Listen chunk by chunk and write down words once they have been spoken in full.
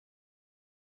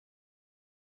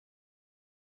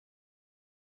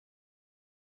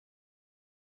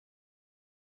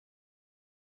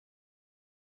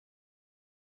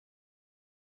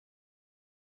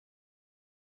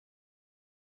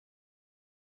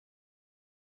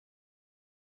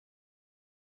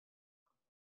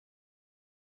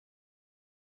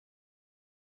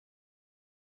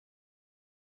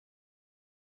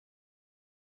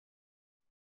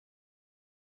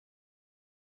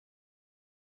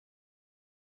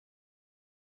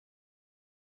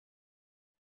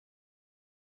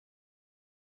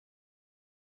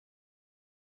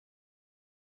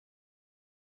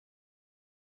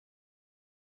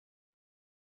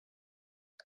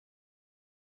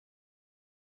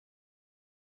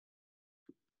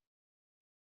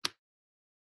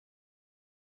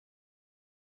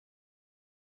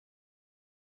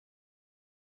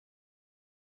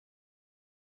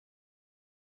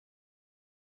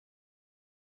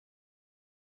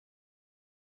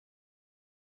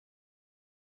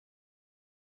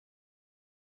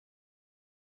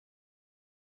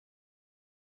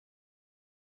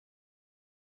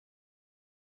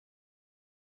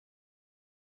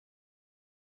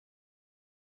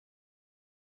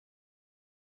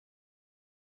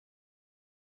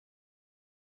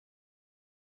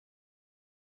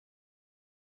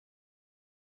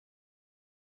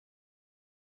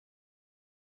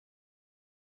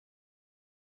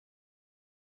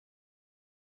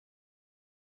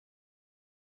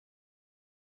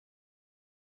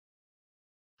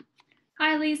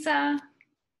Hi, Lisa.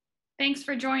 Thanks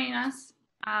for joining us.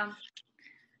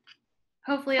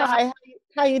 Hopefully I'll have, Hi,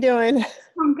 how you doing?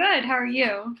 I'm good. How are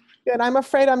you? Good. I'm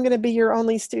afraid I'm going to be your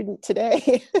only student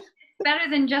today. Better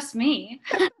than just me.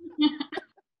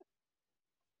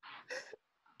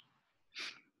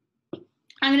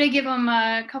 I'm going to give them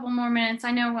a couple more minutes. I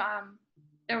know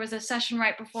there was a session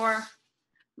right before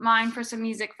mine for some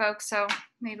music folks, so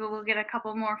maybe we'll get a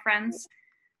couple more friends.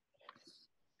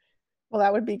 Well,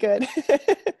 that would be good.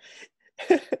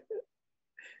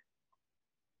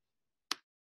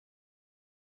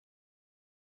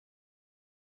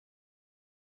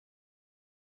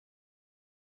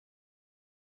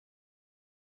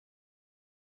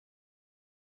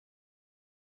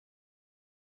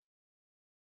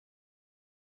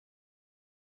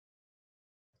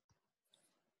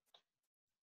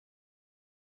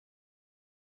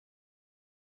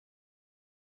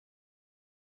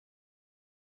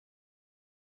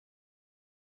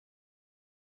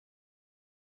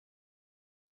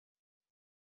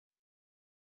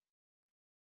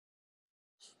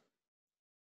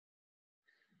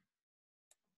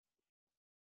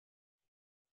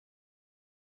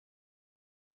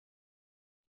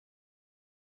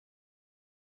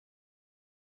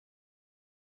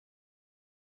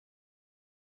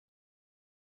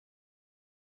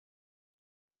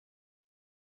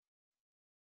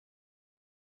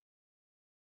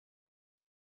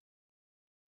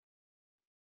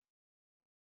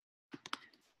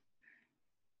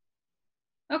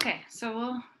 Okay,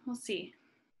 so we'll see.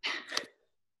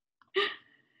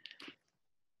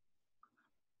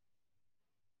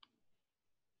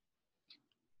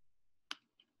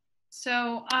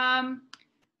 So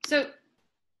so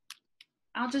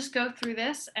I'll just go through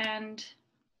this and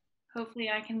hopefully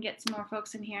I can get some more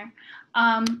folks in here.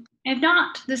 If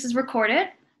not, this is recorded,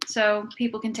 so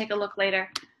people can take a look later.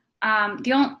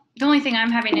 The only thing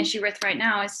I'm having an issue with right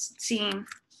now is seeing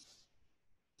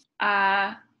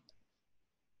uh,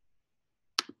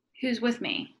 who's with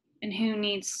me and who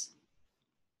needs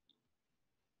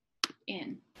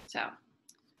in. So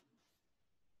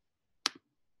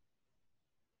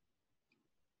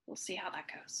we'll see how that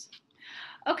goes.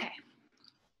 Okay.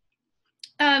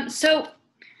 So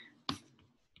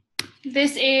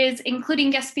this is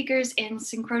including guest speakers in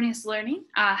synchronous learning,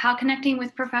 how connecting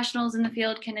with professionals in the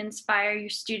field can inspire your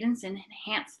students and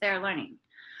enhance their learning.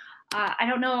 I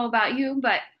don't know about you,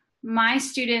 but my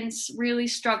students really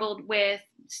struggled with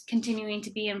continuing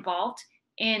to be involved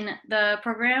in the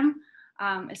program,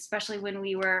 especially when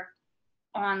we were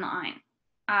online.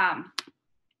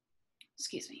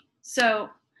 Excuse me. So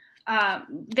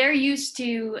they're used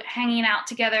to hanging out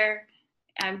together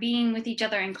and being with each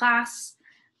other in class.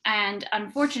 And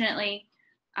unfortunately,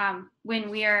 when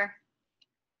we are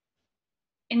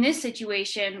in this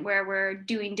situation where we're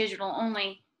doing digital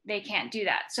only, they can't do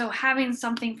that. So having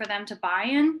something for them to buy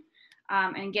in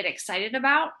and get excited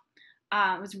about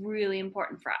was really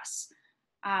important for us.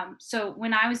 So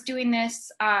when I was doing this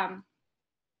and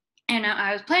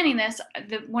I was planning this,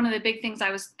 one of the big things I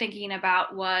was thinking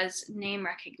about was name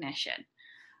recognition.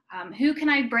 Who can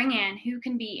I bring in? Who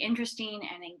can be interesting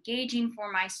and engaging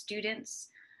for my students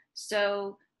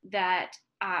so that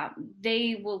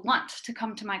they will want to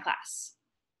come to my class?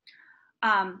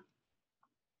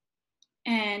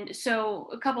 And so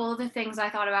a couple of the things I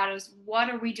thought about is what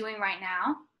are we doing right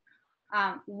now?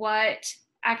 What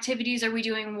activities are we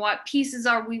doing? What pieces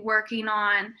are we working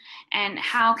on? And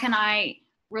how can I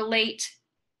relate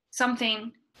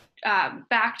something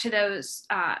back to those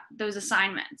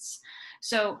assignments?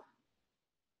 So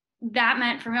that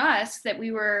meant for us that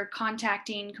we were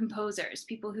contacting composers,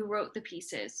 people who wrote the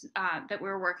pieces that we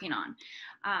were working on,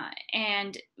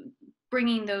 and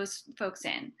bringing those folks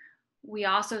in. We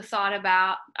also thought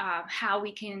about how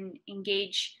we can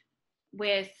engage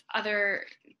with other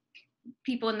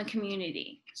people in the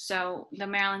community. So the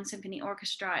Maryland Symphony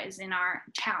Orchestra is in our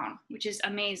town, which is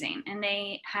amazing. And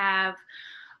they have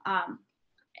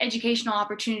educational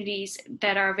opportunities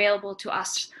that are available to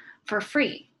us for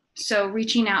free. So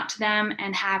reaching out to them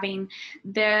and having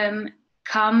them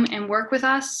come and work with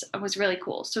us was really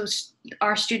cool. So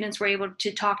our students were able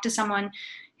to talk to someone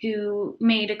who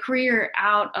made a career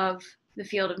out of the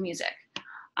field of music.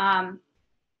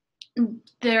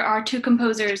 There are two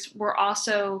composers were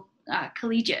also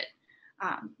collegiate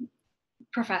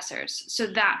professors. So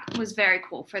that was very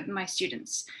cool for my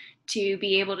students to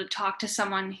be able to talk to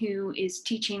someone who is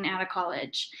teaching at a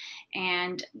college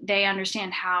and they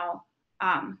understand how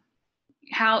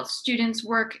students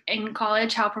work in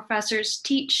college, how professors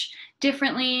teach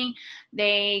differently.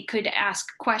 They could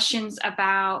ask questions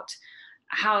about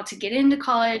how to get into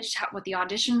college, what the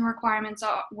audition requirements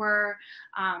were,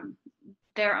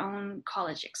 their own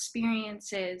college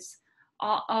experiences,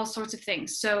 all sorts of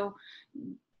things. So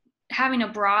having a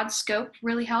broad scope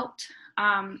really helped.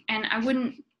 And I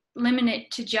wouldn't limit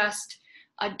it to just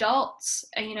adults.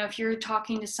 If you're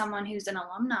talking to someone who's an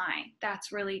alumni,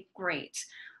 that's really great.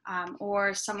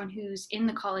 Or someone who's in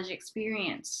the college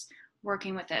experience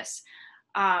working with this,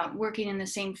 working in the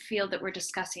same field that we're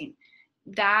discussing.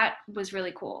 That was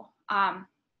really cool.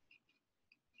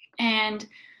 And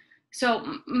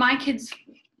so my kids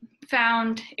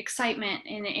found excitement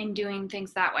in doing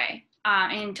things that way,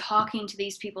 and talking to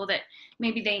these people that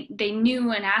maybe they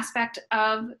knew an aspect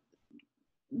of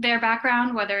their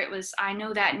background, whether it was, I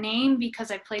know that name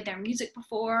because I played their music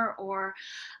before, or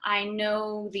I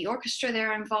know the orchestra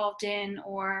they're involved in,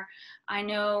 or I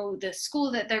know the school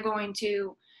that they're going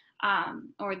to,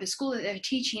 or the school that they're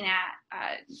teaching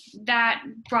at. That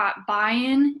brought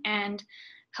buy-in and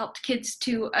helped kids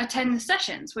to attend the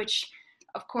sessions, which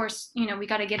of course, we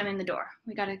got to get them in the door.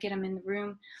 We got to get them in the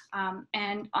room,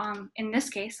 and in this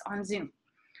case, on Zoom.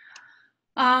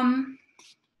 I'm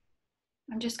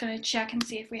just going to check and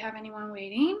see if we have anyone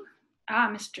waiting.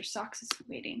 Mr. Socks is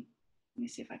waiting. Let me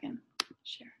see if I can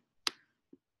share.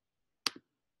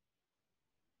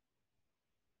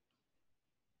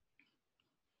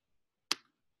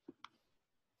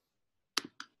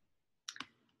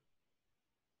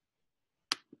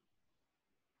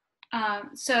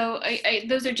 So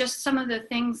those are just some of the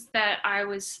things that I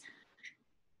was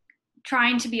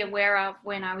trying to be aware of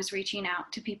when I was reaching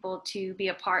out to people to be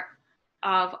a part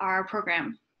of our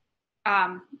program,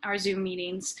 our Zoom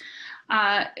meetings.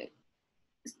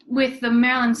 With the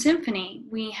Maryland Symphony,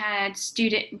 we had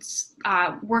students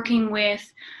working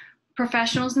with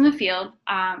professionals in the field,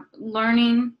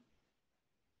 learning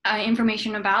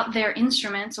information about their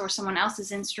instruments or someone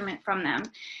else's instrument from them.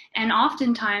 And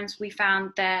oftentimes we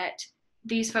found that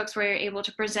these folks were able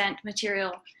to present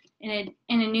material in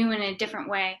a new and a different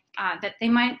way that they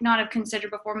might not have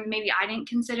considered before. Maybe I didn't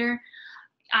consider.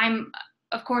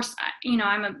 Of course,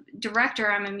 I'm a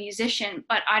director, I'm a musician,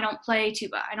 but I don't play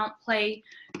tuba, I don't play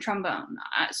trombone.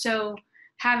 So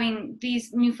having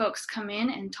these new folks come in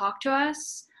and talk to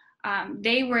us,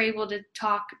 they were able to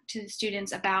talk to the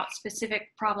students about specific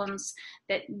problems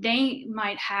that they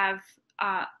might have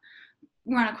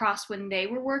run across when they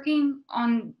were working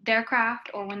on their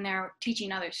craft or when they're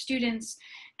teaching other students,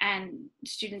 and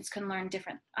students can learn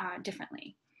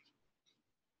differently.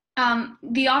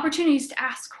 The opportunities to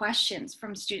ask questions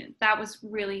from students, that was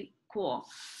really cool.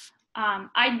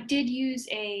 I did use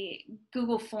a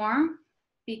Google form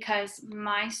because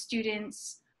my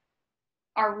students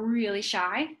are really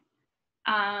shy.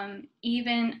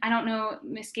 Even, I don't know,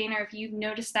 Ms. Gaynor, if you've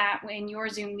noticed that in your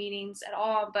Zoom meetings at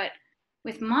all, but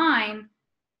with mine,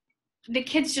 the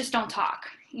kids just don't talk.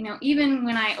 Even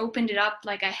when I opened it up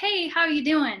like hey, how are you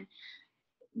doing?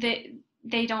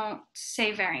 They don't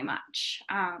say very much.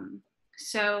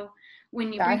 So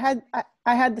when you I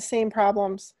had the same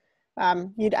problems.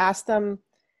 You'd ask them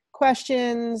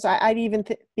questions. I'd even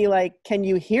be like, "Can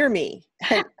you hear me?"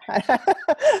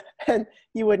 And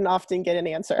you wouldn't often get an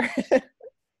answer.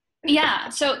 Yeah,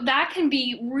 so that can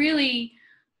be really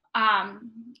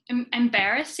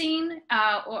embarrassing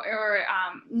or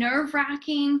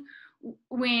nerve-wracking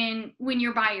when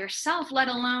you're by yourself, let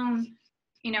alone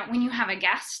when you have a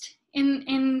guest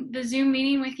in the Zoom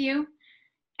meeting with you,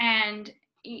 and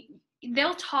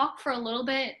they'll talk for a little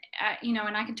bit,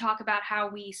 and I can talk about how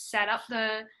we set up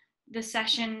the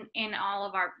session in all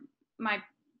of my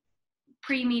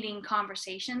pre-meeting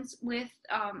conversations with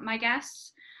my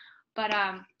guests, but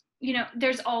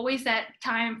there's always that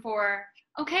time for,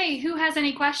 okay, who has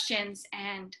any questions,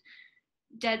 and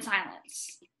dead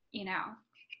silence,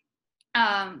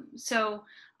 so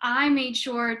I made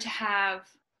sure to have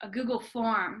a Google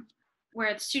form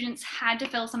where the students had to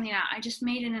fill something out. I just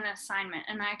made it an assignment,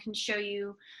 and I can show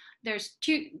you, there's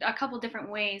a couple different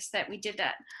ways that we did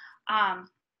that.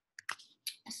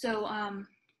 Let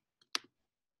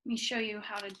me show you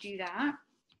how to do that.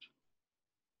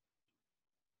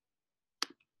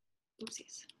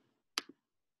 Oopsies.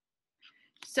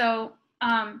 So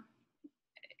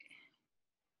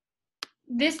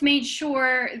this made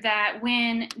sure that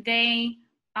when they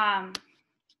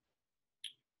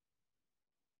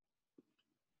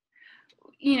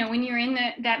when you're in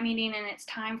that meeting and it's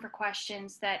time for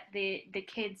questions, that the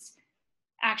kids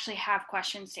actually have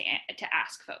questions to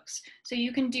ask folks. So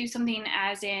you can do something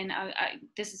as in,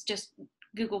 this is just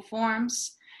Google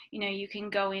Forms. You can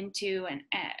go into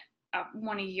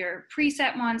one of your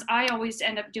preset ones. I always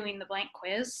end up doing the blank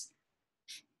quiz.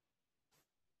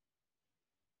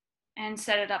 and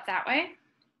set it up that way.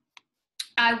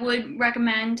 I would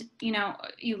recommend,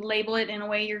 you label it in a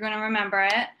way you're going to remember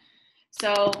it.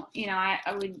 So, I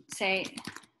would say,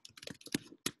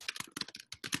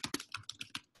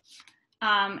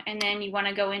 and then you want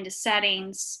to go into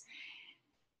settings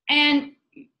and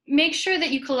make sure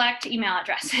that you collect email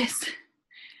addresses.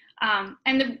 And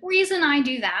the reason I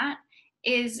do that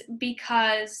is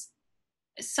because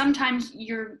sometimes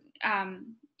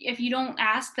if you don't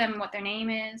ask them what their name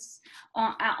is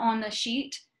on the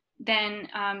sheet, then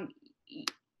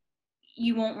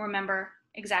you won't remember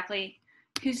exactly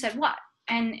who said what.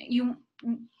 And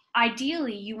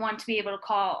ideally, you want to be able to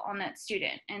call on that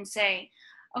student and say,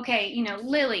 okay,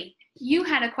 Lily, you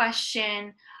had a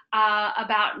question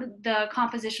about the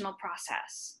compositional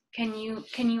process. Can you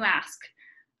ask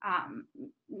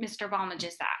Mr.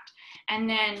 Volmages that? And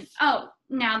then,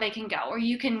 now they can go. Or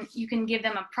you can give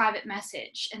them a private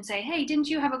message and say, hey, didn't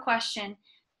you have a question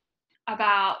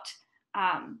about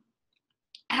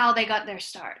how they got their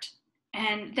start?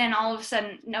 And then all of a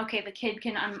sudden, okay, the kid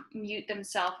can unmute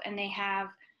themselves and they have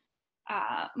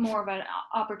more of an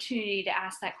opportunity to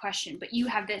ask that question. But you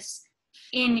have this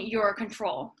in your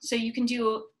control. So you can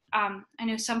do, I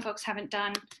know some folks haven't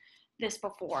done this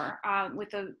before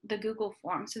with the Google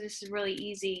form. So this is really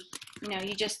easy.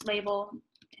 You just label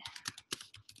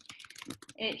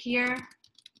it here.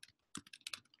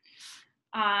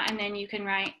 And then you can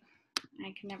write,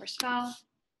 I can never spell.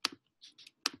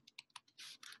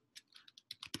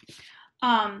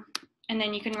 And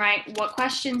then you can write what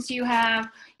questions you have.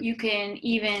 You can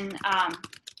even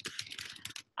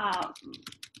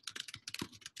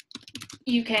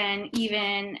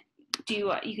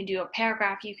do a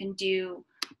paragraph. You can do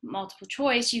multiple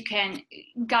choice. You can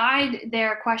guide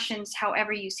their questions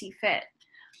however you see fit.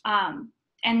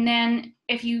 And then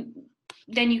you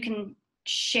can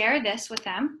share this with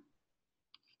them.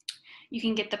 You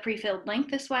can get the pre-filled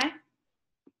link this way.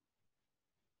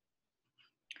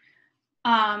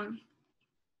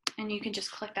 And you can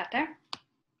just click that there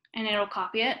and it'll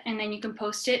copy it, and then you can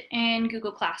post it in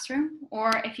Google Classroom,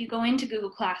 or if you go into Google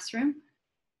Classroom,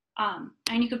 and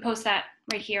you could post that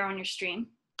right here on your stream.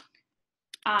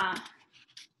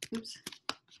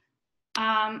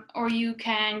 Or you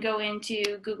can go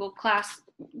into Google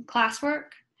Classwork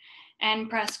and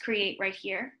press create right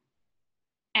here.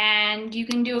 And you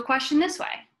can do a question this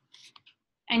way.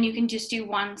 And you can just do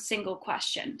one single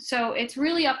question. So it's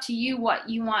really up to you what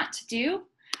you want to do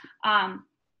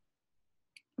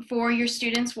for your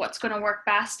students, what's going to work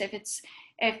best. If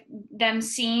them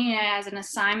seeing it as an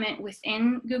assignment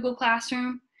within Google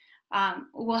Classroom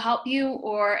will help you,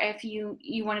 or if you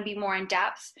want to be more in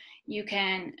depth, you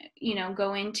can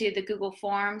go into the Google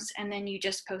Forms and then you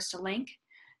just post a link.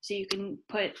 So you can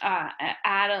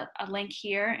add a link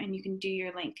here, and you can do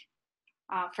your link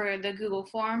for the Google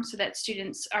form so that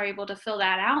students are able to fill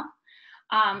that out.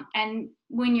 And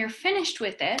when you're finished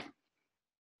with it,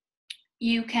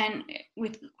 you can,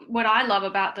 with what I love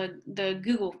about the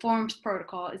Google Forms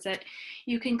protocol is that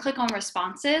you can click on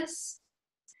responses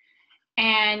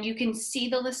and you can see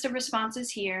the list of responses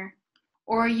here,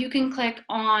 or you can click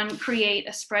on create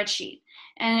a spreadsheet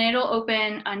and it'll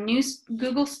open a new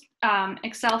Google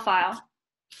Excel file,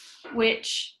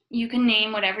 which you can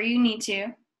name whatever you need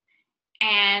to.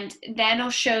 And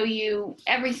that'll show you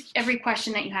every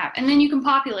question that you have. And then you can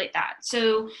populate that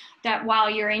so that while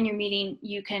you're in your meeting,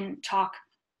 you can talk,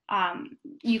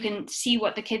 you can see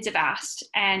what the kids have asked,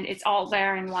 and it's all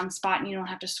there in one spot and you don't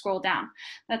have to scroll down.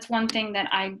 That's one thing that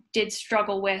I did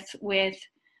struggle with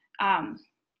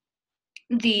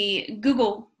the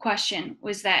Google question,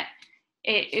 was that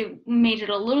it made it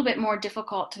a little bit more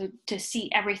difficult to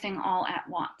see everything all at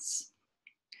once.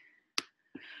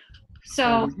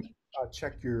 So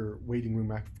check your waiting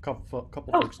room. A couple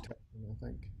folks texting, I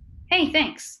think. Hey,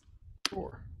 thanks.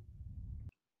 Sure.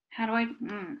 How do I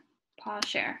pause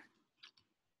share?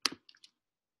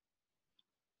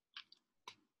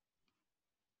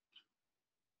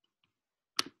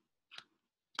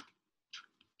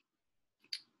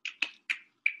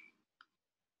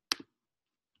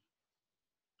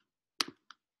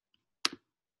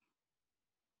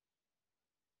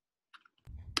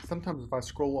 Sometimes if I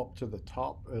scroll up to the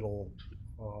top, it'll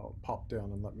pop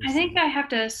down and let me I think I have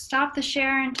to stop the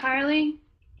share entirely.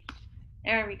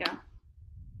 There we go.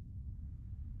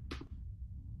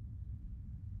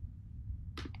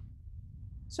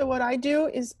 So what I do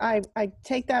is I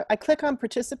take that, I click on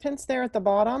participants there at the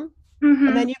bottom,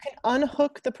 and then you can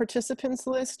unhook the participants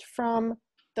list from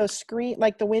the screen,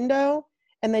 like the window,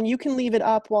 and then you can leave it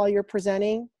up while you're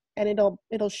presenting, and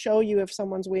it'll show you if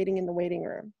someone's waiting in the waiting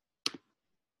room.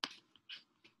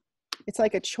 it's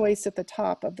like a choice at the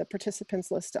top of the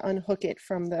participants list to unhook it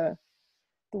from the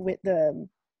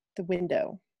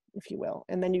window, if you will,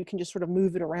 and then you can just sort of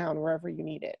move it around wherever you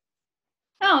need it.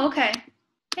 Oh, okay.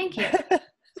 Thank you.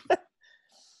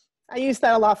 I use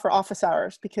that a lot for office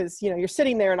hours because, you're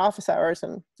sitting there in office hours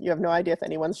and you have no idea if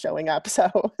anyone's showing up. So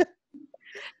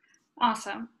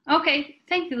Awesome. Okay.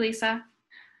 Thank you, Lisa.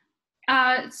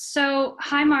 So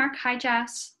hi, Mark. Hi,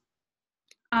 Jess.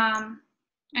 I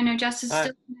know Jess is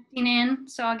still connecting in,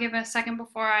 so I'll give it a second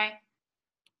before I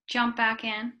jump back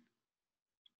in.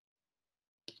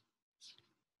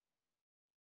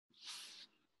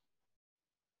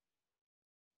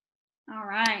 All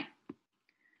right.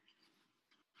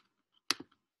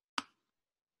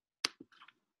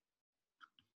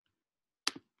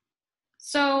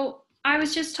 So I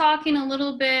was just talking a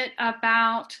little bit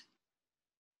about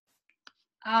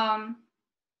how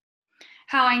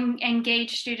I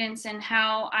engage students and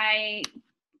how a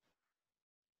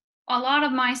lot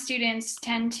of my students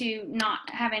tend to not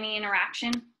have any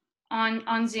interaction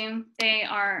on Zoom. They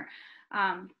are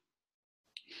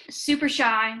super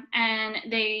shy and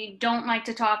they don't like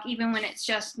to talk even when it's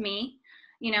just me,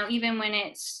 even when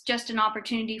it's just an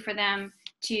opportunity for them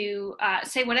to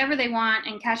say whatever they want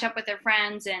and catch up with their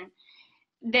friends, and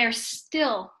they're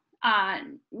still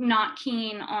not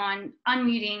keen on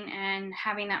unmuting and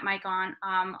having that mic on,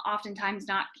 oftentimes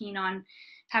not keen on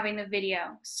having the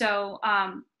video. So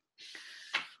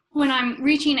when I'm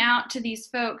reaching out to these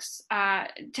folks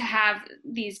to have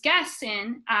these guests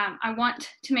in, I want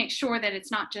to make sure that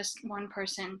it's not just one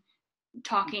person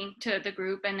talking to the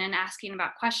group and then asking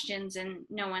about questions and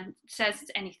no one says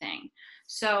anything.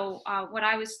 So what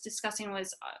I was discussing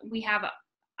was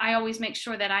I always make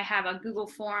sure that I have a Google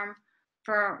form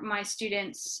for my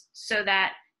students so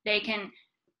that they can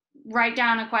write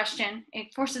down a question.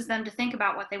 It forces them to think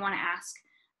about what they want to ask.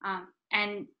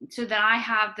 And so that I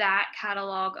have that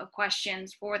catalog of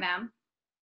questions for them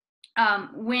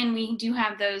when we do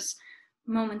have those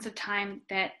moments of time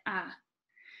that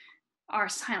are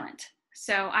silent.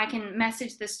 So I can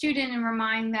message the student and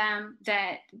remind them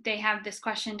that they have this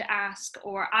question to ask,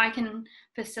 or I can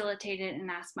facilitate it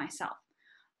and ask myself.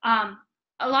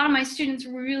 A lot of my students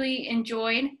really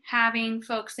enjoyed having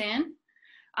folks in.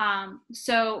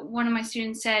 So one of my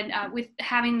students said, with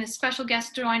having this special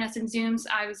guest join us in Zooms,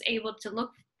 I was able to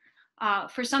look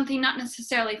for something not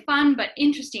necessarily fun, but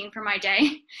interesting for my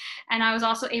day. And I was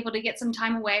also able to get some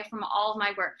time away from all of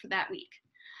my work for that week.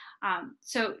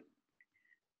 So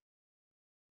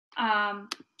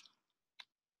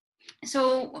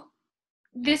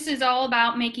this is all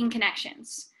about making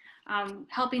connections,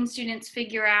 helping students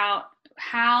figure out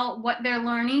what they're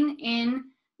learning in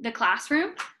the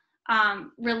classroom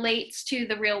relates to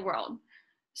the real world.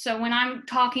 So when I'm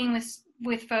talking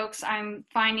with folks, I'm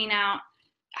finding out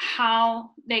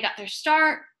how they got their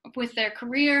start with their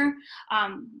career,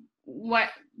 what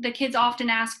the kids often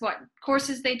ask, what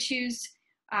courses they choose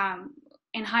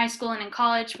in high school and in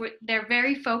college. They're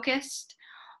very focused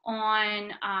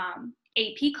on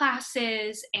AP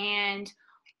classes and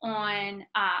on,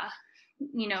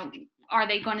 are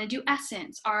they going to do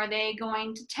Essence? Are they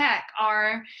going to tech?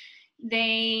 How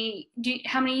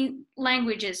many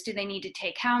languages do they need to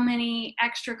take? How many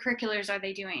extracurriculars are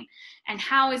they doing? And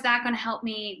how is that going to help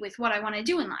me with what I want to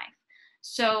do in life?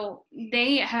 So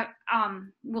they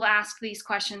will ask these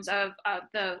questions of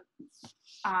the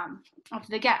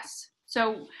guests.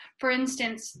 So for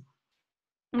instance,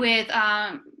 with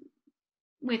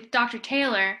Dr.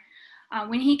 Taylor,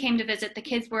 when he came to visit, the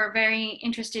kids were very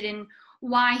interested in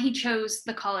why he chose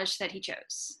the college that he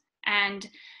chose. And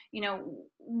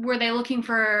was he looking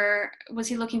for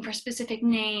a specific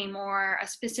name or a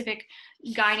specific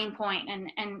guiding point?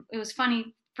 And it was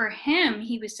funny for him,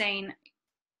 he was saying,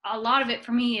 a lot of it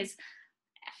for me is,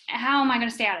 how am I going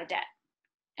to stay out of debt?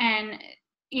 And,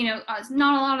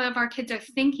 not a lot of our kids are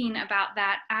thinking about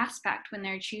that aspect when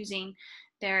they're choosing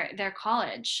their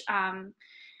college.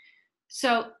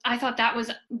 So I thought that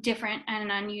was different and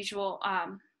unusual.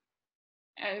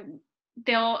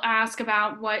 They'll ask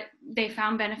about what they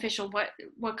found beneficial,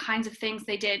 what kinds of things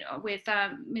they did. With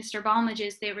Mr.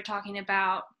 Balmages, they were talking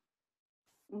about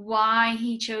why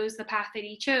he chose the path that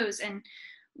he chose. And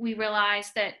we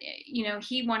realized that,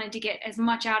 he wanted to get as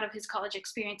much out of his college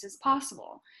experience as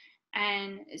possible.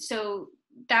 And so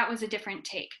that was a different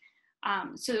take.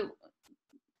 So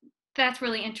that's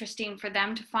really interesting for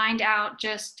them to find out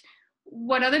just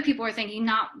what other people are thinking,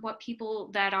 not what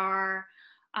people that are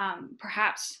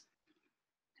perhaps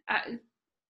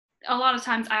a lot of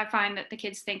times I find that the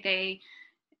kids think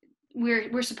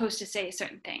we're supposed to say a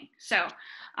certain thing. So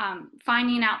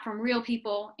finding out from real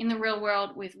people in the real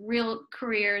world with real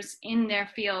careers in their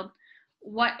field,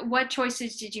 what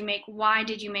choices did you make, why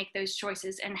did you make those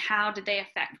choices, and how did they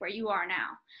affect where you are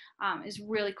now, is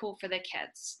really cool for the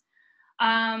kids.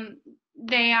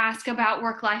 They ask about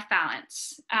work-life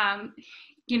balance.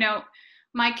 You know,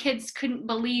 my kids couldn't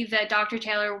believe that Dr.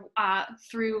 Taylor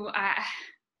threw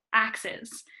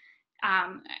axes,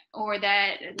 or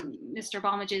that Mr.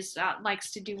 Balmages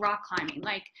likes to do rock climbing.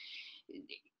 Like,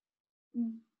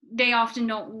 they often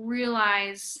don't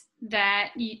realize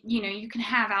that you know, you can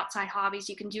have outside hobbies,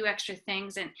 you can do extra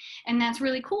things, and that's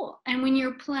really cool. And when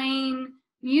you're playing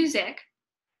music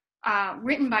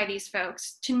written by these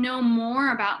folks, to know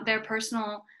more about their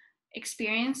personal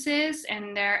experiences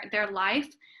and their life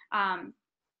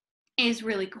is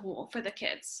really cool for the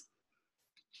kids.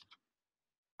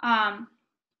 And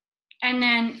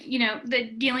then, you know,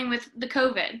 dealing with the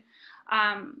COVID.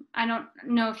 I don't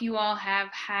know if you all have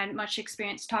had much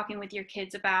experience talking with your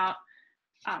kids about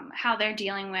how they're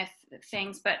dealing with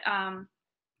things, but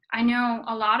I know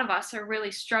a lot of us are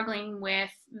really struggling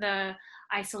with the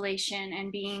isolation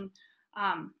and being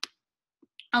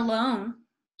alone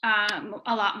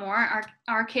a lot more.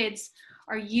 Our kids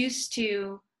are used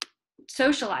to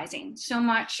socializing. So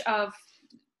much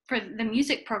for the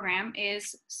music program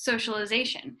is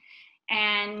socialization,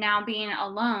 and now being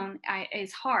alone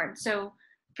is hard. So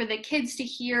for the kids to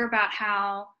hear about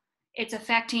how it's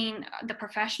affecting the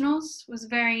professionals was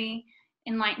very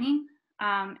enlightening.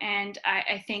 And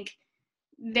I think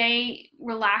they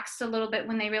relaxed a little bit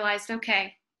when they realized,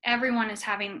 okay, everyone is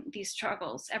having these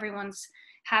struggles, everyone's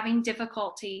having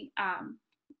difficulty,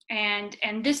 and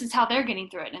this is how they're getting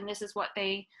through it, and this is what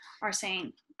they are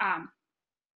saying.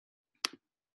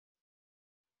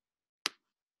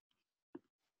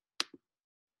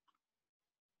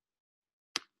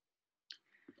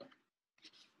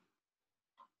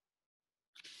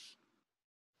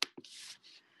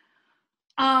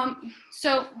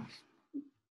 So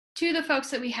two of the folks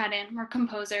that we had in were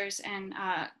composers and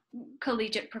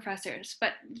collegiate professors,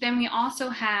 but then we also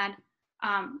had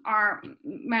our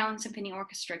Maryland Symphony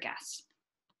Orchestra guests.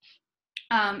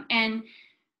 And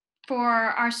for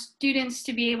our students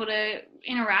to be able to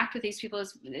interact with these people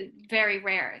is very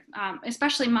rare,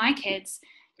 especially my kids.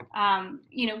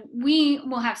 You know, we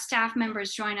will have staff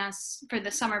members join us for the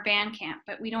summer band camp,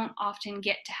 but we don't often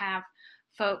get to have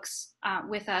folks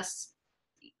with us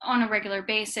on a regular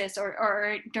basis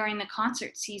or during the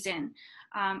concert season.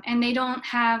 And they don't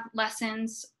have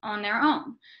lessons on their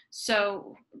own.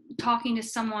 So talking to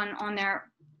someone on their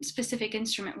specific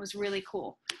instrument was really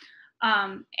cool.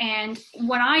 And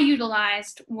what I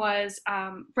utilized was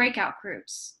breakout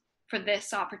groups for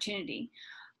this opportunity.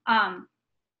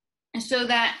 So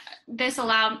that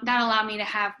allowed me to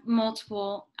have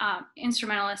multiple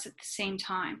instrumentalists at the same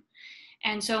time.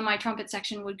 And so my trumpet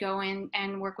section would go in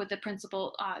and work with the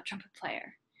principal trumpet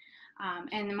player.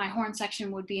 And then my horn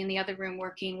section would be in the other room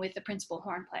working with the principal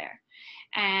horn player.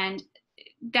 And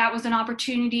that was an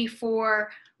opportunity for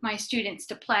my students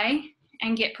to play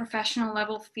and get professional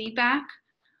level feedback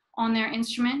on their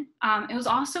instrument. It was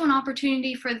also an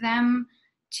opportunity for them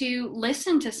to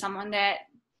listen to someone that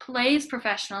plays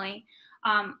professionally.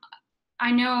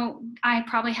 I know I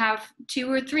probably have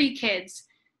 2 or 3 kids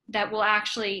that will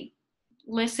actually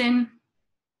listen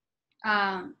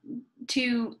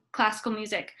to classical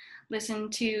music, listen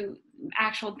to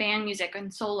actual band music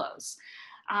and solos.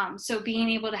 So being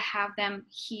able to have them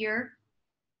hear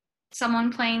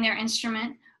someone playing their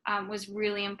instrument was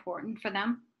really important for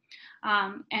them.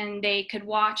 And they could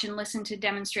watch and listen to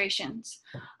demonstrations.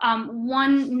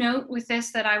 One note with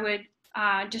this that I would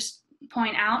just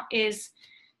point out is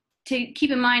to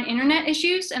keep in mind internet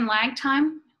issues and lag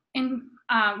time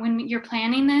when you're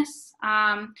planning this.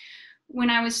 When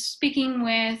I was speaking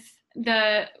with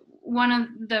one of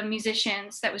the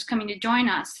musicians that was coming to join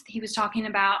us, he was talking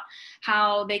about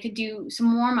how they could do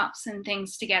some warm-ups and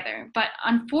things together. But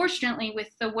unfortunately, with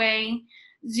the way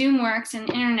Zoom works and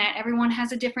internet, everyone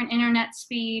has a different internet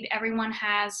speed. Everyone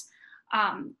has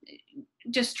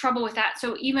just trouble with that.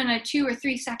 So even a 2 or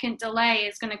 3 second delay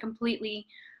is going to completely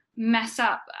mess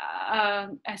up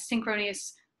a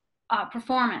synchronous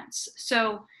performance.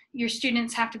 So your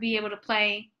students have to be able to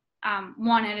play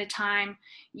one at a time.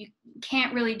 You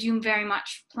can't really do very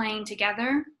much playing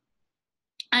together.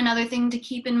 Another thing to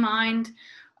keep in mind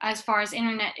as far as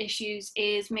internet issues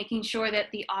is making sure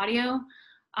that the audio,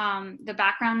 the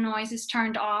background noise is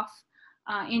turned off.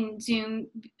 In Zoom,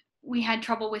 we had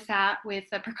trouble with that with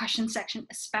the percussion section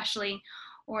especially,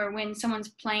 or when someone's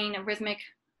playing a rhythmic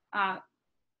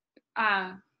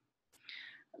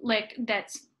lick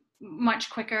that's much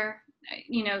quicker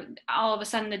you know, all of a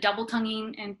sudden the double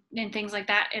tonguing and things like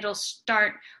that, it'll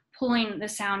start pulling the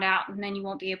sound out, and then you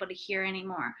won't be able to hear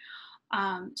anymore.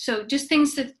 So just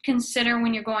things to consider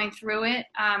when you're going through it.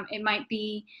 It might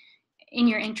be in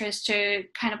your interest to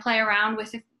kind of play around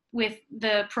with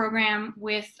the program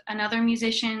with another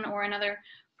musician or another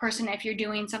person if you're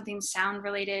doing something sound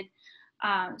related,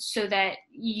 so that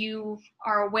you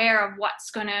are aware of what's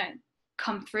going to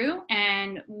come through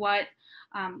and what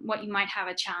you might have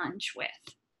a challenge with.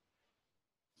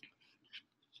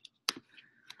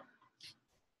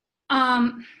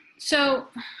 So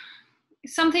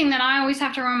something that I always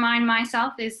have to remind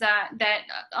myself is that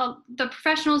the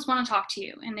professionals want to talk to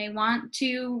you, and they want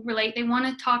to relate. They want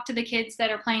to talk to the kids that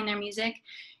are playing their music,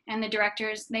 and the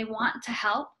directors. They want to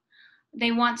help.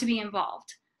 They want to be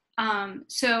involved.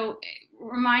 So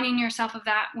reminding yourself of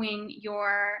that when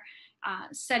you're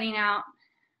setting out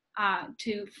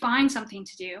to find something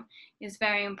to do is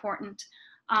very important.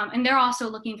 And they're also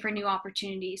looking for new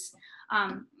opportunities.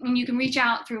 And you can reach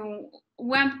out through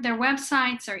their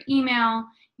websites or email.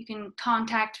 You can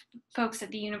contact folks at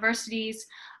the universities.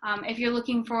 If you're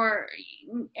looking for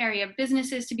area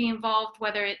businesses to be involved,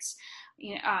 whether it's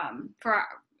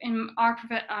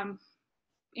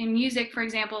in music, for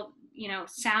example,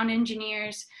 sound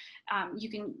engineers, you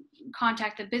can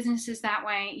contact the businesses that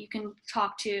way. You can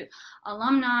talk to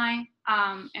alumni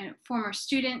and former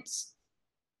students,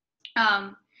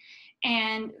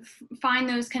 and find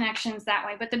those connections that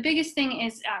way. But the biggest thing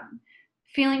is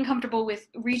feeling comfortable with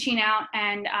reaching out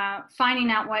and finding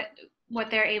out what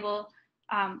they're able,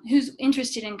 who's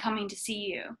interested in coming to see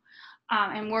you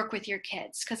and work with your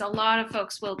kids, because a lot of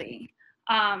folks will be.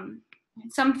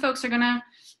 Some folks are going to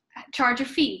charge a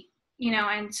fee,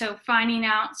 and so finding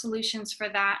out solutions for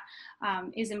that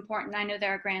is important. I know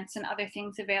there are grants and other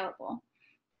things available.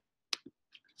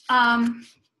 And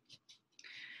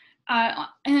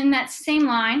in that same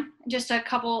line, just a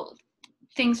couple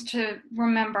things to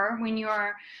remember when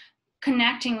you're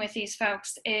connecting with these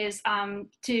folks is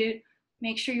to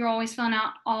make sure you're always filling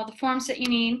out all the forms that you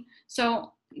need.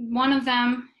 So one of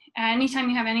them, anytime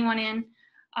you have anyone in,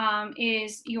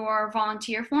 is your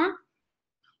volunteer form,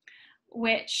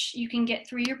 which you can get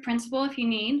through your principal if you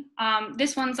need.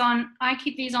 This one's I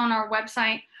keep these on our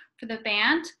website for the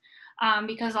band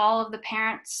because all of the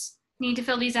parents need to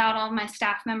fill these out. All of my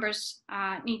staff members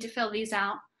need to fill these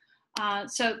out.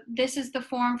 So this is the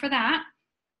form for that.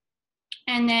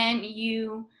 And then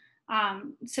you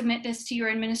submit this to your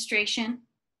administration.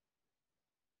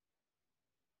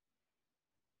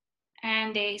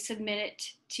 And they submit it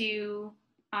to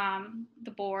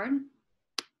the board.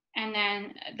 And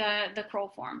then the Kroll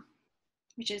form,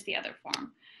 which is the other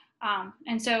form.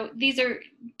 And so these are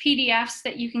PDFs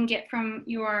that you can get from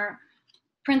your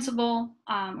principal,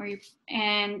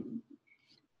 and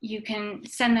you can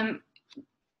send them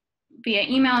via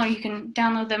email, or you can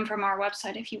download them from our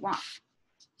website if you want.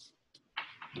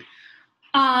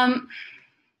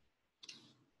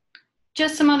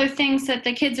 Just some other things that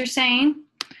the kids are saying.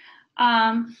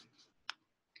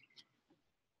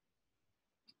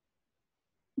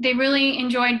 They really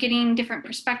enjoyed getting different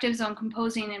perspectives on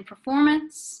composing and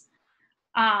performance.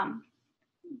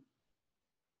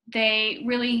 They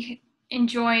really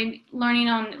enjoyed learning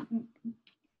on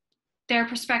their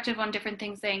perspective on different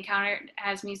things they encountered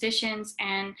as musicians,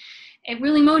 and it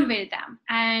really motivated them.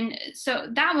 And so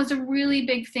that was a really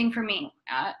big thing for me.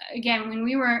 Again, when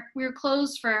we were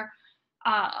closed for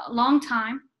a long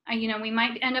time, we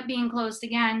might end up being closed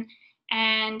again.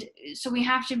 And so we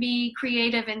have to be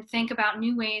creative and think about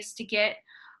new ways to get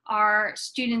our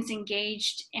students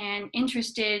engaged and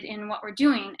interested in what we're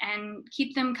doing and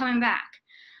keep them coming back.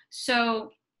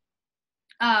 So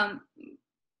I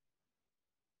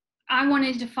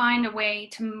wanted to find a way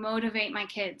to motivate my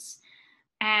kids.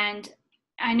 And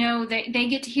I know they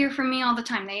get to hear from me all the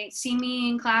time. They see me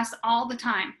in class all the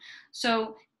time.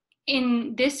 So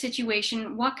in this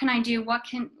situation, what can I do?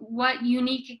 What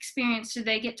unique experience do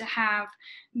they get to have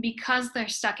because they're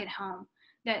stuck at home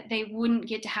that they wouldn't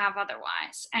get to have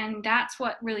otherwise? And that's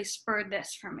what really spurred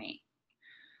this for me.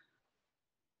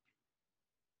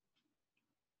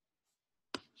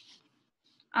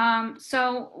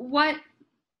 So what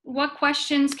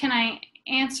questions can I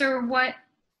answer?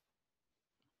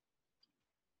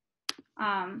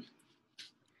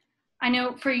 I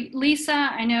know for Lisa,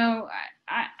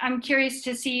 I'm curious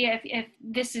to see if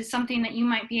this is something that you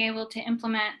might be able to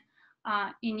implement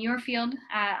in your field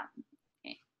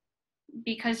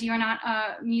because you're not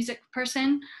a music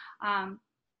person.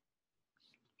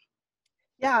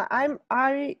 Yeah, I'm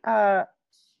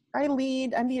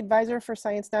the advisor for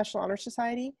Science National Honor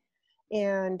Society,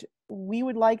 and we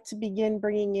would like to begin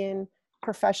bringing in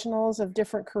professionals of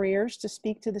different careers to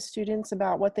speak to the students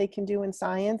about what they can do in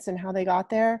science and how they got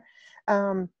there.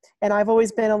 And I've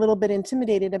always been a little bit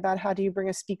intimidated about how do you bring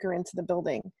a speaker into the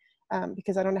building,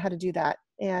 because I don't know how to do that.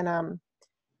 And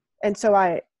so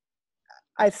I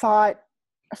thought,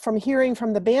 from hearing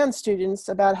from the band students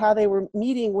about how they were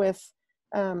meeting with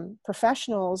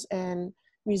professionals and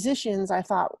musicians, I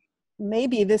thought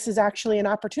maybe this is actually an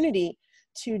opportunity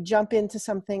to jump into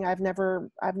something I've never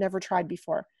tried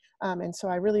before. And so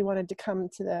I really wanted to come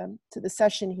to the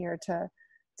session here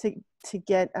to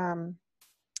get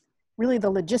really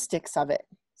the logistics of it.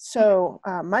 So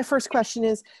my first question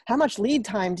is, how much lead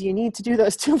time do you need to do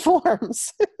those 2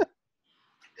 forms?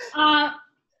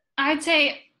 I'd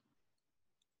say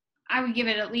I would give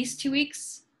it at least 2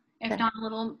 weeks, if not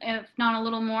a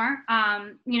little more.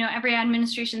 Every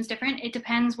administration is different. It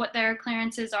depends what their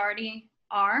clearances already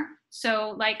are.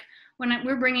 So like when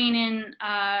we're bringing in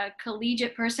a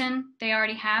collegiate person, they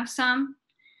already have some.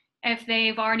 If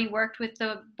they've already worked with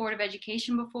the Board of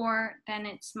Education before, then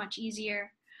it's much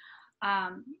easier.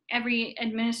 Every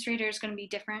administrator is going to be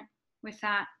different with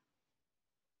that.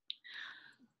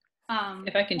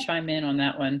 If I can chime in on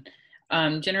that one.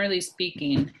 Generally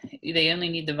speaking, they only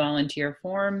need the volunteer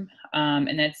form,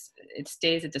 and it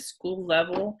stays at the school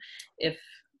level.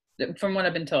 From what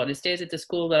I've been told, it stays at the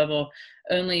school level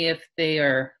only if they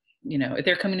are, if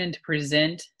they're coming in to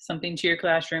present something to your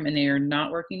classroom and they are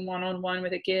not working one-on-one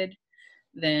with a kid,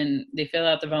 then they fill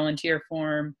out the volunteer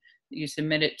form. You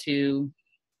submit it to,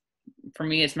 for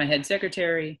me, it's my head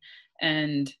secretary,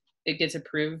 and it gets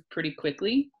approved pretty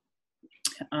quickly.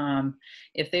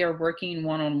 If they are working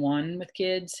one-on-one with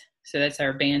kids, so that's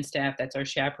our band staff, that's our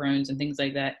chaperones and things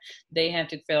like that, they have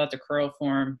to fill out the curl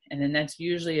form, and then that's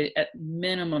usually at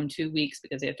minimum 2 weeks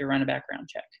because they have to run a background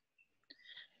check.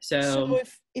 So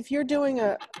if you're doing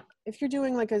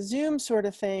like a Zoom sort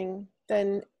of thing,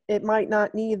 then it might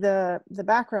not need the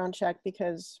background check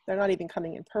because they're not even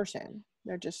coming in person.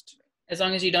 They're just, as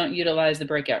long as you don't utilize the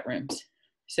breakout rooms.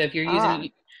 So if you're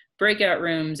using breakout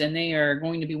rooms and they are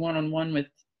going to be one-on-one with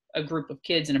a group of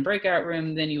kids in a breakout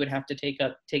room, then you would have to take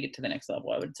it to the next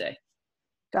level, I would say.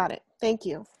 Got it. Thank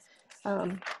you.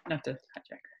 Not to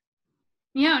hijack.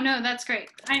 Yeah, no, that's great.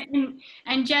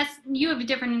 And Jess, you have a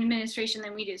different administration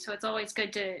than we do, so it's always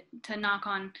good to knock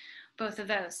on both of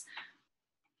those.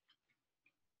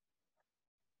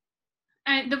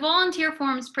 The volunteer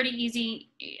form is pretty easy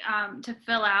to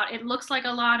fill out. It looks like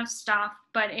a lot of stuff,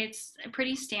 but it's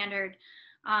pretty standard.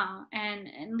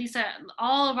 And Lisa,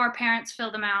 all of our parents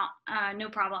fill them out, no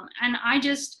problem. And I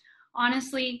just,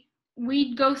 honestly,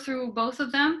 we'd go through both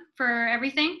of them for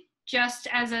everything, just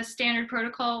as a standard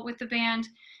protocol with the band,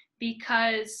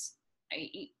 because,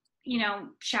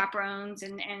 chaperones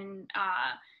and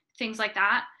things like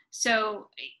that. So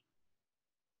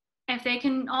if they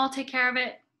can all take care of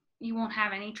it, you won't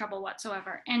have any trouble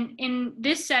whatsoever. And in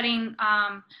this setting,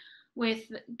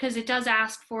 because it does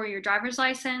ask for your driver's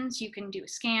license, you can do a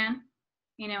scan,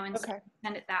 and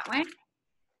send it that way.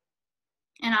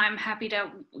 And I'm happy to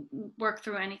work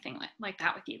through anything like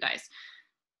that with you guys,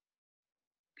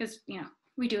 because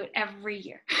we do it every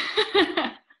year.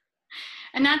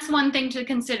 And that's one thing to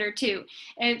consider too.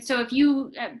 And so if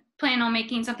you plan on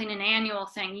making something an annual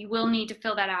thing, you will need to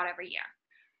fill that out every year.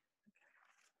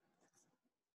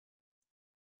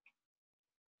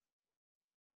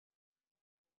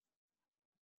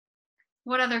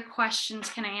 What other questions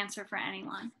can I answer for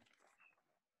anyone?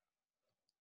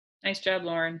 Nice job,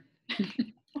 Lauren.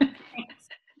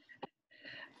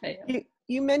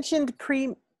 You mentioned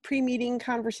pre-meeting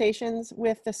conversations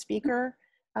with the speaker.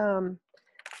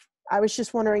 I was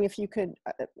just wondering if you could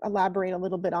elaborate a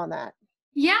little bit on that.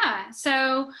 Yeah.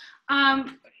 So,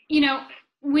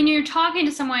 when you're talking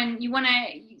to someone, you want to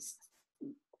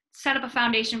set up a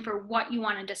foundation for what you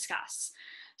want to discuss.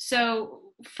 So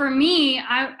for me,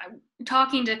 I'm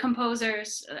talking to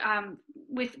composers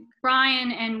with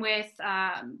Brian and with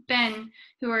Ben,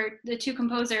 who are the 2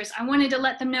 composers. I wanted to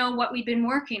let them know what we've been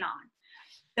working on.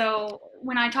 So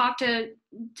when I talked to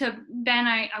Ben,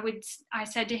 I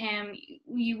said to him,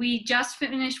 we just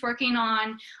finished working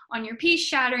on your piece,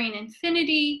 Shattering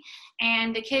Infinity,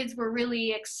 and the kids were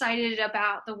really excited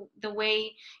about the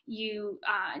way you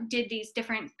did these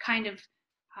different kind of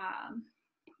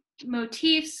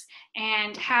motifs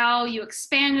and how you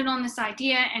expanded on this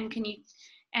idea,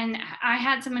 and I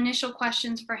had some initial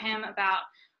questions for him about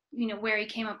where he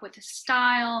came up with his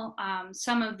style,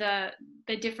 some of the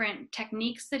different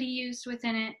techniques that he used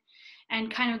within it,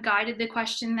 and kind of guided the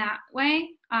question that way.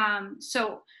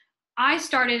 So I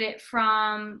started it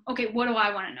from, okay, what do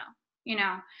I want to know?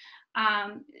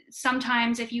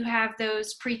 Sometimes if you have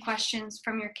those pre-questions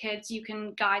from your kids, you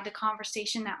can guide the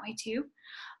conversation that way too.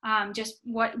 Just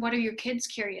what are your kids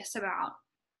curious about?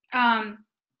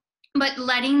 But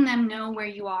letting them know where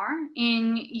you are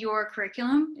in your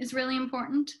curriculum is really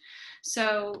important.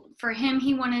 So for him,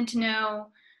 he wanted to know,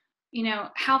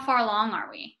 how far along are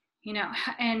we?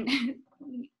 And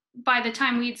by the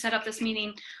time we had set up this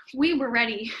meeting, we were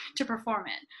ready to perform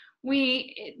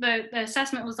it. The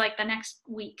assessment was like the next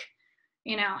week,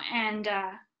 and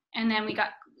then we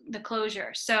got the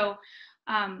closure. So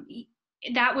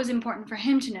that was important for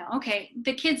him to know, okay,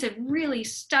 the kids have really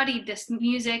studied this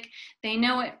music. They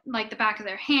know it like the back of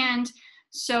their hand.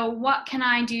 So what can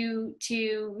I do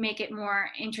to make it more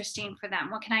interesting for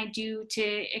them? What can I do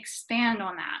to expand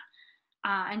on that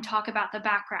and talk about the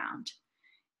background?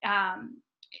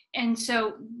 And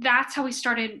so that's how we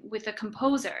started with the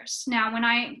composers. Now, when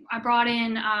I brought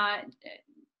in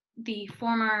the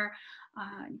former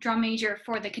drum major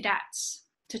for the cadets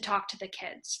to talk to the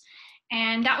kids.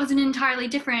 And that was an entirely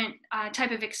different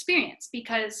type of experience,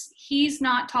 because he's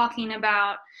not talking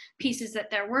about pieces that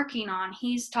they're working on.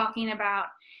 He's talking about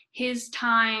his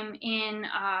time in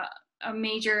a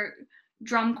major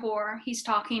drum corps. He's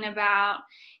talking about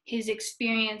his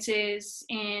experiences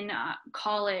in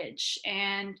college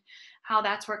and how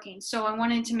that's working. So I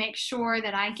wanted to make sure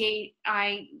that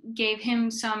I gave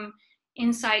him some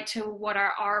insight to what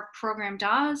our program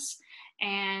does,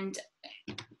 and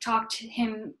talk to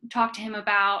him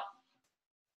about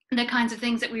the kinds of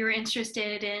things that we were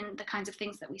interested in, the kinds of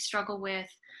things that we struggle with.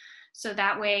 So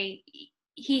that way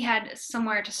he had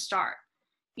somewhere to start.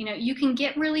 You can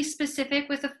get really specific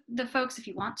with the folks if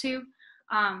you want to.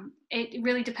 It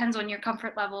really depends on your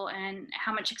comfort level and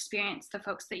how much experience the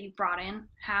folks that you brought in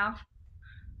have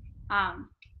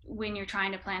when you're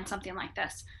trying to plan something like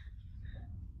this.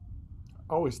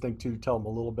 I always think too, tell them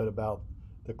a little bit about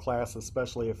the class,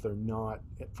 especially if they're not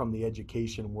from the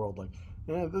education world. Like,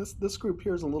 this group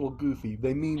here is a little goofy.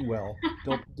 They mean well.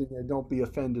 Don't be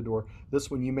offended. Or this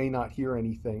one, you may not hear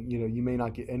anything. You may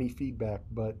not get any feedback,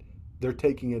 but they're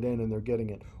taking it in and they're getting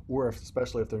it. Or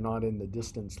especially if they're not in the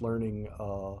distance learning,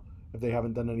 if they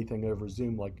haven't done anything over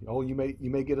Zoom, like, oh, you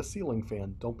may get a ceiling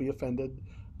fan. Don't be offended.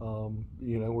 Or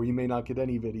you may not get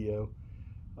any video.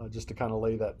 Just to kind of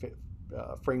lay that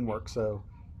framework, so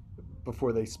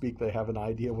before they speak, they have an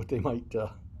idea what they might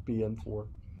be in for.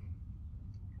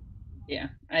 Yeah,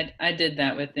 I did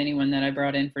that with anyone that I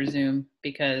brought in for Zoom,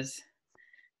 because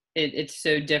it's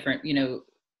so different.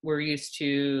 We're used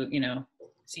to,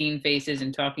 seeing faces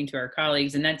and talking to our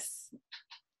colleagues, and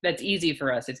that's easy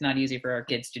for us. It's not easy for our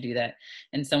kids to do that.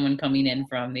 And someone coming in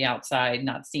from the outside,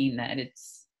 not seeing that,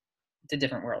 it's a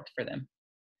different world for them.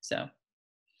 So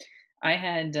I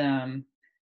had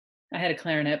a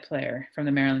clarinet player from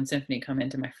the Maryland Symphony come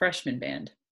into my freshman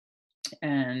band.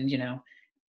 And,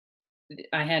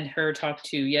 I had her talk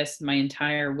to, yes, my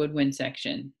entire woodwind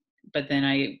section, but then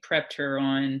I prepped her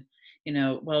on,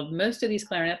 well, most of these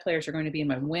clarinet players are going to be in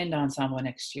my wind ensemble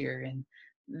next year, and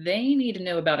they need to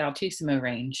know about altissimo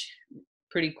range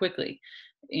pretty quickly,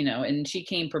 and she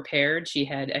came prepared. She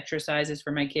had exercises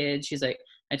for my kids. She's like,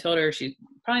 I told her she's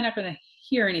probably not going to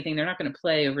hear anything. They're not going to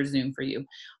play over Zoom for you,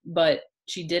 but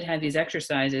she did have these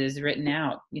exercises written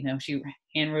out. She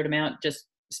hand wrote them out just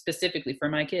specifically for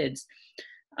my kids,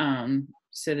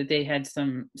 so that they had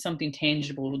something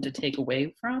tangible to take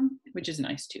away from, which is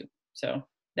nice too. So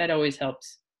that always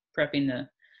helps prepping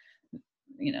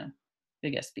the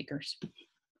guest speakers.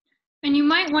 And you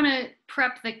might want to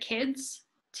prep the kids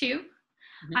too.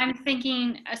 Mm-hmm. I'm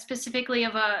thinking specifically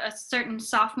of a certain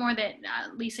sophomore that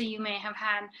Lisa, you may have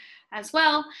had as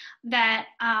well, that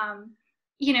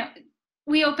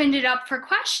we opened it up for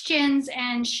questions,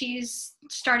 and she's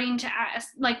starting to ask,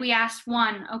 like, we asked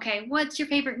one, okay, what's your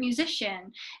favorite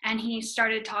musician? And he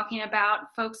started talking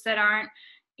about folks that aren't,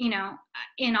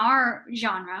 in our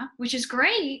genre, which is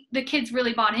great. The kids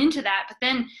really bought into that, but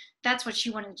then that's what she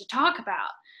wanted to talk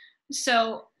about.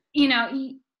 So,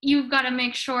 you've got to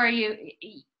make sure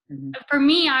mm-hmm. For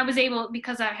me, I was able,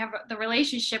 because I have the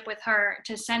relationship with her,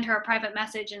 to send her a private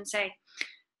message and say,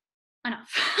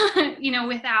 enough,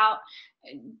 without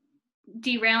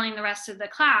derailing the rest of the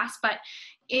class. But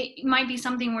it might be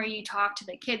something where you talk to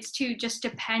the kids too, just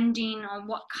depending on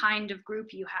what kind of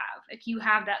group you have. If you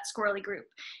have that squirrely group,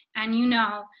 and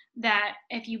that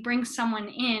if you bring someone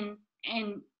in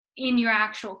your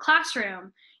actual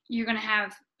classroom, you're going to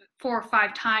have 4 or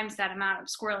 5 times that amount of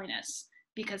squirreliness,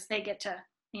 because they get to,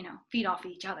 feed off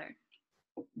each other.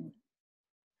 You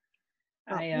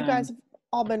guys have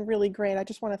all been really great. I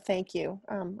just want to thank you.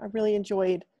 I really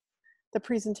enjoyed the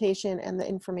presentation and the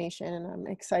information, and I'm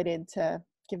excited to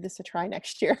give this a try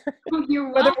next year, You're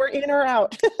whether welcome. we're in or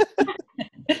out.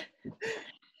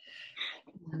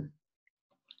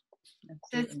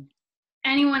 Absolutely.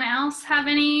 Anyone else have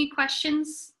any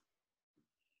questions?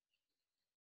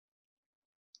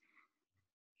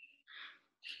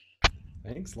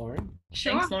 Thanks, Lauren.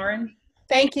 Sure. Thanks, Lauren.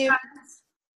 Thank you.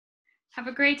 Have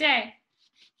a great day.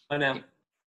 Bye now.